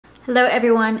Hello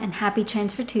everyone and happy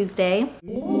Transfer Tuesday.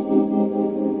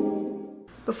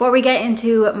 Before we get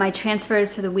into my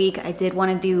transfers for the week, I did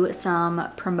want to do some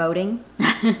promoting.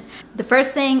 The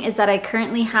first thing is that I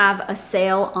currently have a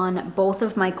sale on both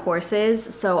of my courses.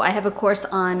 So I have a course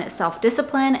on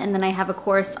self-discipline and then I have a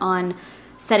course on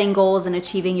setting goals and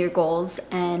achieving your goals.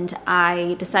 And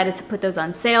I decided to put those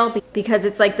on sale because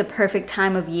it's like the perfect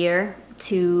time of year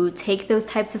to take those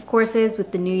types of courses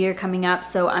with the new year coming up.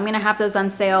 So I'm gonna have those on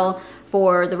sale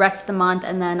for the rest of the month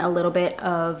and then a little bit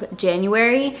of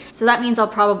January. So that means I'll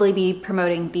probably be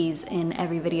promoting these in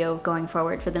every video going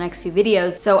forward for the next few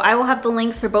videos. So I will have the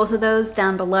links for both of those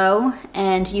down below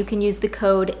and you can use the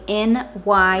code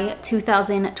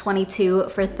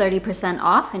NY2022 for 30%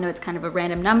 off. I know it's kind of a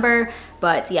random number,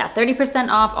 but yeah, 30%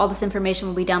 off. All this information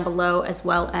will be down below as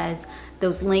well as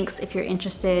those links if you're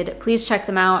interested. Please check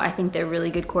them out. I think they're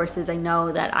really good courses. I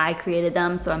know that I created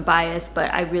them, so I'm biased,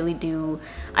 but I really do.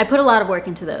 I put a lot of work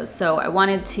into those, so I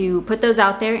wanted to put those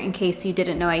out there in case you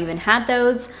didn't know I even had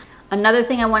those. Another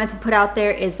thing I wanted to put out there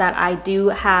is that I do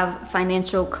have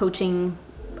financial coaching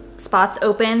spots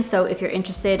open, so if you're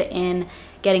interested in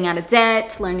getting out of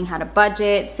debt, learning how to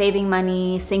budget, saving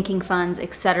money, sinking funds,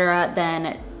 etc.,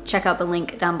 then check out the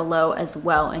link down below as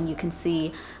well and you can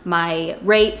see my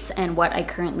rates and what I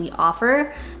currently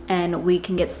offer, and we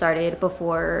can get started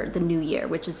before the new year,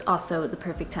 which is also the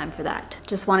perfect time for that.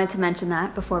 Just wanted to mention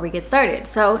that before we get started.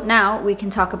 So now we can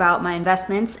talk about my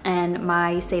investments and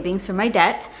my savings for my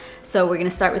debt. So we're gonna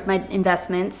start with my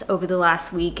investments over the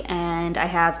last week and I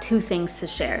have two things to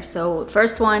share. So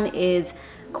first one is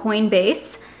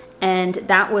Coinbase, and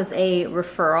that was a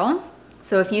referral.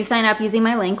 So if you sign up using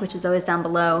my link, which is always down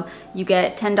below, you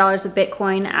get $10 of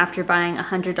Bitcoin after buying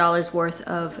 $100 worth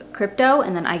of crypto,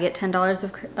 and then I get $10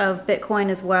 of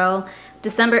Bitcoin as well.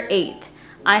 December 8th,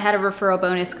 I had a referral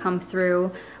bonus come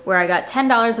through where I got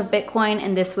 $10 of Bitcoin,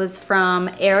 and this was from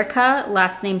Erica.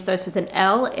 Last name starts with an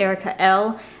L, Erica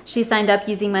L. She signed up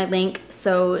using my link,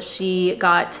 so she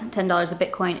got $10 of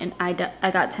Bitcoin, and I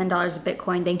got $10 of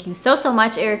Bitcoin. Thank you so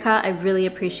much, Erica. I really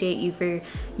appreciate you for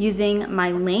using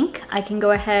my link. I can go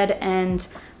ahead and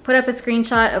put up a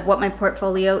screenshot of what my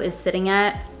portfolio is sitting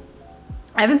at.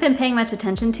 I haven't been paying much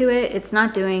attention to it. It's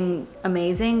not doing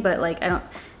amazing, but like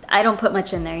I don't put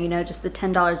much in there, you know, just the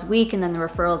 $10 a week and then the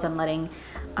referrals I'm letting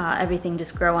everything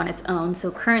just grow on its own.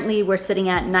 So currently we're sitting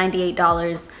at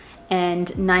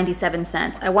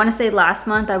 $98.97. I want to say last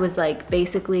month I was like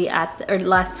basically at, or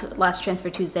last Transfer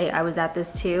Tuesday I was at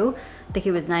this too. I think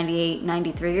it was 98,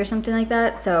 93 or something like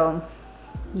that. So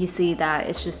you see that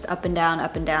it's just up and down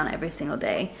every single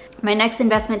day. My next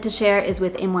investment to share is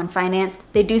with M1 Finance.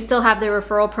 They do still have their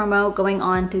referral promo going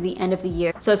on through the end of the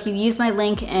year. So if you use my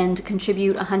link and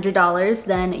contribute $100,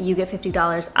 then you get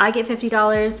 $50. I get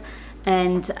 $50.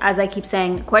 And as I keep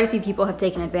saying, quite a few people have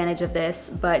taken advantage of this,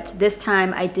 but this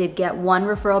time I did get one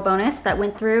referral bonus that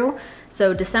went through.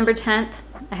 So December 10th,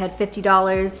 I had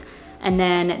 $50, and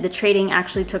then the trading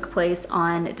actually took place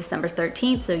on December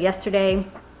 13th, so yesterday,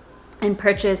 and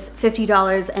purchased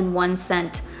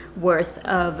 $50.01 worth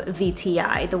of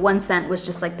VTI. The 1 cent was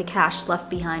just like the cash left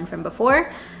behind from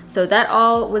before. So that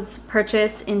all was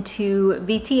purchased into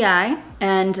VTI.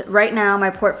 And right now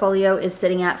my portfolio is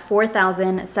sitting at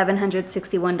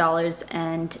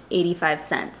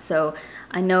 $4,761.85. So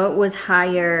I know it was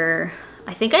higher.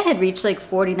 I think I had reached like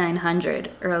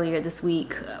 4,900 earlier this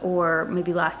week or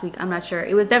maybe last week. I'm not sure.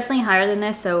 It was definitely higher than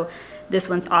this. So this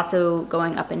one's also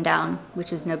going up and down,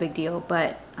 which is no big deal,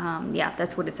 but yeah,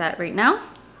 that's what it's at right now.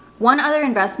 One other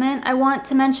investment I want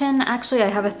to mention, actually I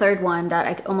have a third one that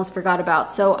I almost forgot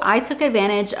about. So I took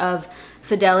advantage of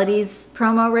Fidelity's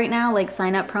promo right now, like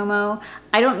sign up promo.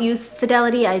 I don't use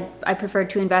Fidelity, I prefer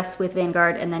to invest with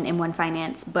Vanguard and then M1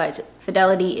 Finance, but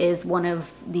Fidelity is one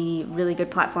of the really good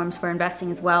platforms for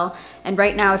investing as well. And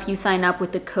right now if you sign up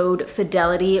with the code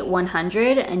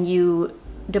Fidelity100 and you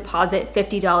deposit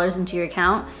 $50 into your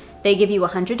account, they give you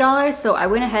 $100. So I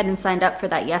went ahead and signed up for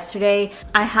that yesterday.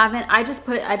 I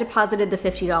deposited the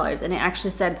 $50 and it actually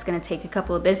said it's gonna take a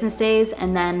couple of business days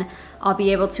and then I'll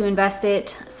be able to invest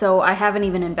it. So I haven't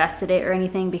even invested it or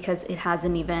anything because it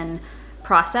hasn't even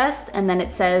processed. And then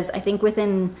it says, I think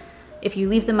if you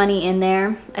leave the money in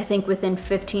there, I think within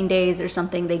 15 days or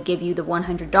something, they give you the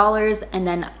 $100 and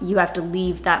then you have to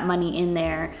leave that money in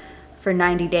there for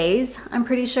 90 days, I'm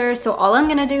pretty sure. So all I'm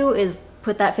gonna do is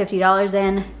put that $50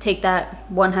 in, take that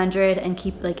 100 and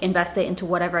invest it into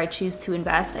whatever I choose to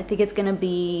invest. I think it's gonna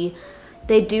be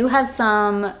They do have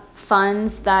some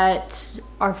funds that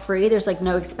are free. There's like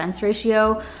no expense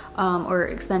ratio or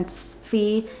expense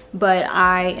fee, but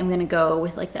I am gonna go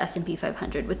with like the S&P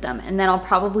 500 with them. And then I'll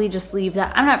probably just leave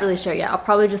that, I'm not really sure yet. I'll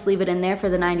probably just leave it in there for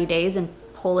the 90 days and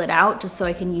pull it out just so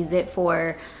I can use it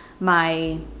for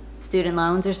my student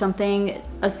loans or something,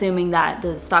 assuming that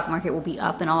the stock market will be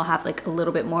up and I'll have like a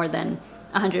little bit more than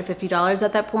 $150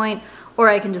 at that point, or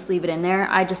I can just leave it in there.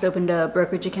 I just opened a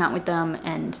brokerage account with them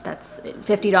and that's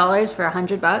 $50 for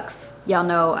 $100. Y'all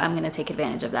know I'm gonna take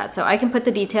advantage of that. So I can put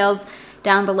the details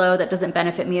down below. That doesn't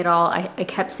benefit me at all. I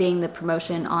kept seeing the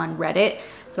promotion on Reddit,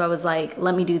 so I was like,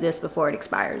 let me do this before it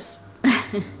expires.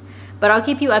 But I'll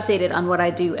keep you updated on what I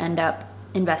do end up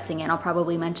investing in. I'll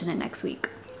probably mention it next week.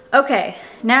 Okay,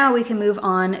 now we can move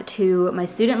on to my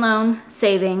student loan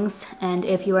savings. And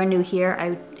if you are new here,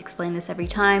 I explain this every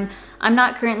time. I'm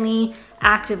not currently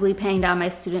actively paying down my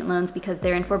student loans because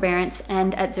they're in forbearance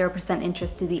and at 0%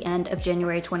 interest through the end of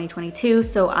January 2022.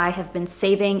 So I have been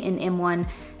saving in M1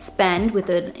 spend with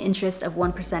an interest of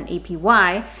 1%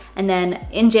 APY. And then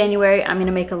in January, I'm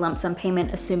gonna make a lump sum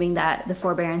payment assuming that the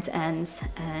forbearance ends.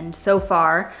 And so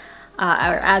far,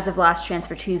 or as of last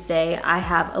Transfer Tuesday, I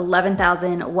have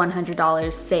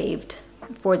 $11,100 saved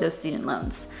for those student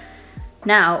loans.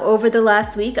 Now, over the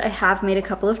last week, I have made a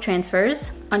couple of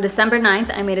transfers. On December 9th,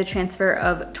 I made a transfer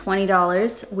of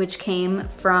 $20, which came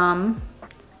from,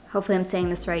 hopefully I'm saying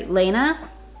this right, Lena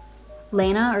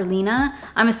or Lena?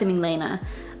 I'm assuming Lena,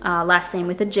 last name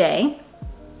with a J.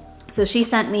 So she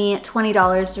sent me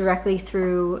 $20 directly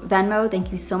through Venmo.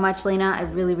 Thank you so much, Lena. I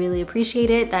really, really appreciate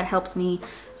it. That helps me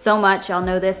so much. Y'all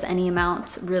know this, any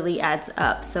amount really adds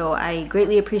up. So I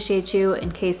greatly appreciate you.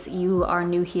 In case you are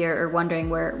new here or wondering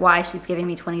why she's giving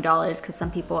me $20, because some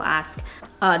people ask.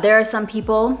 There are some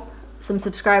people, some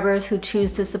subscribers who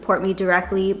choose to support me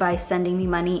directly by sending me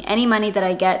money. Any money that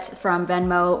I get from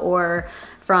Venmo or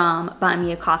from Buy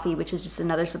Me a Coffee, which is just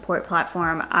another support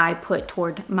platform, I put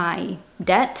toward my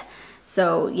debt.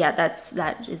 So yeah,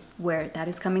 that is where that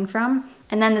is coming from.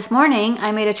 And then this morning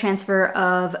I made a transfer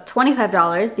of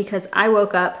 $25 because I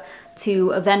woke up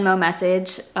to a Venmo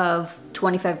message of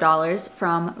 $25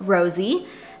 from Rosie.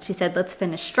 She said, let's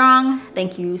finish strong.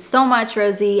 Thank you so much,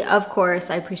 Rosie. Of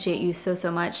course, I appreciate you so,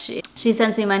 so much. She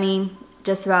sends me money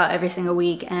just about every single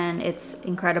week and it's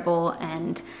incredible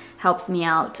and helps me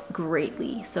out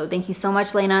greatly. So thank you so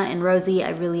much, Lena and Rosie. I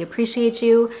really appreciate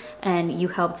you, and you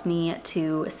helped me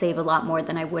to save a lot more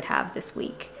than I would have this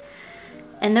week.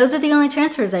 And those are the only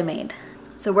transfers I made.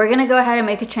 So we're gonna go ahead and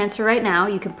make a transfer right now.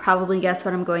 You can probably guess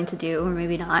what I'm going to do, or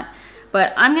maybe not.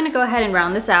 But I'm gonna go ahead and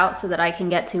round this out so that I can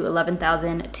get to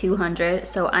 11,200.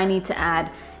 So I need to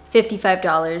add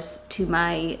 $55 to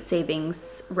my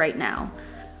savings right now.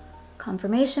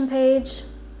 Confirmation page.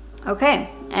 Okay,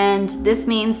 and this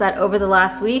means that over the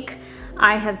last week,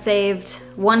 I have saved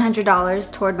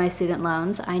 $100 toward my student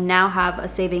loans. I now have a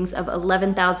savings of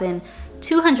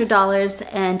 $11,200,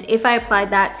 and if I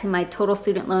applied that to my total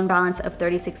student loan balance of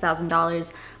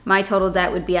 $36,000, my total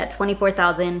debt would be at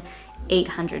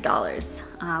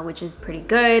 $24,800, which is pretty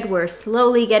good. We're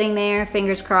slowly getting there,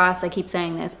 fingers crossed. I keep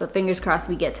saying this, but fingers crossed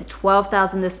we get to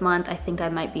 12,000 this month. I think I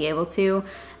might be able to,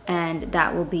 and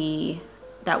that will be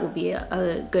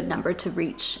a good number to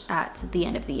reach at the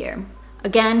end of the year.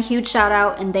 Again, huge shout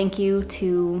out and thank you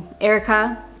to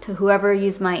Erica, to whoever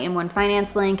used my M1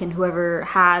 Finance link and whoever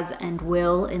has and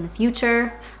will in the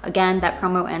future. Again, that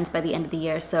promo ends by the end of the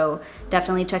year, so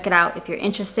definitely check it out if you're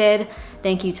interested.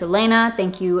 Thank you to Lena,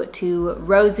 thank you to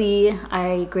Rosie.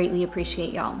 I greatly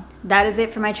appreciate y'all. That is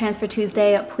it for my Transfer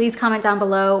Tuesday. Please comment down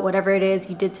below whatever it is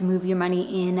you did to move your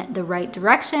money in the right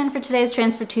direction for today's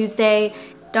Transfer Tuesday.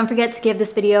 Don't forget to give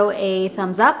this video a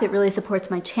thumbs up. It really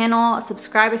supports my channel.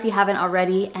 Subscribe if you haven't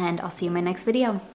already, and I'll see you in my next video.